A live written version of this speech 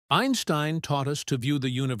Einstein taught us to view the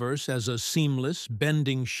universe as a seamless,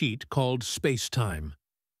 bending sheet called spacetime.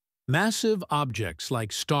 Massive objects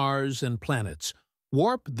like stars and planets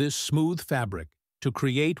warp this smooth fabric to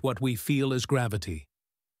create what we feel as gravity.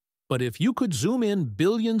 But if you could zoom in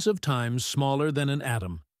billions of times smaller than an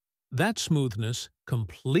atom, that smoothness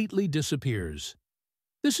completely disappears.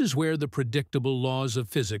 This is where the predictable laws of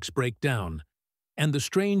physics break down, and the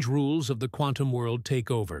strange rules of the quantum world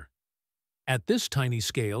take over. At this tiny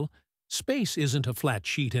scale, space isn't a flat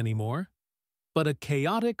sheet anymore, but a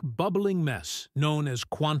chaotic, bubbling mess known as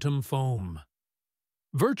quantum foam.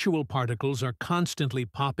 Virtual particles are constantly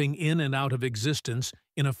popping in and out of existence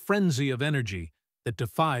in a frenzy of energy that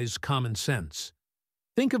defies common sense.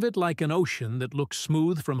 Think of it like an ocean that looks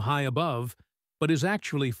smooth from high above, but is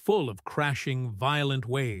actually full of crashing, violent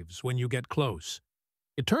waves when you get close.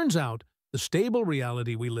 It turns out the stable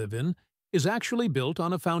reality we live in is actually built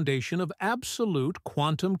on a foundation of absolute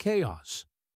quantum chaos.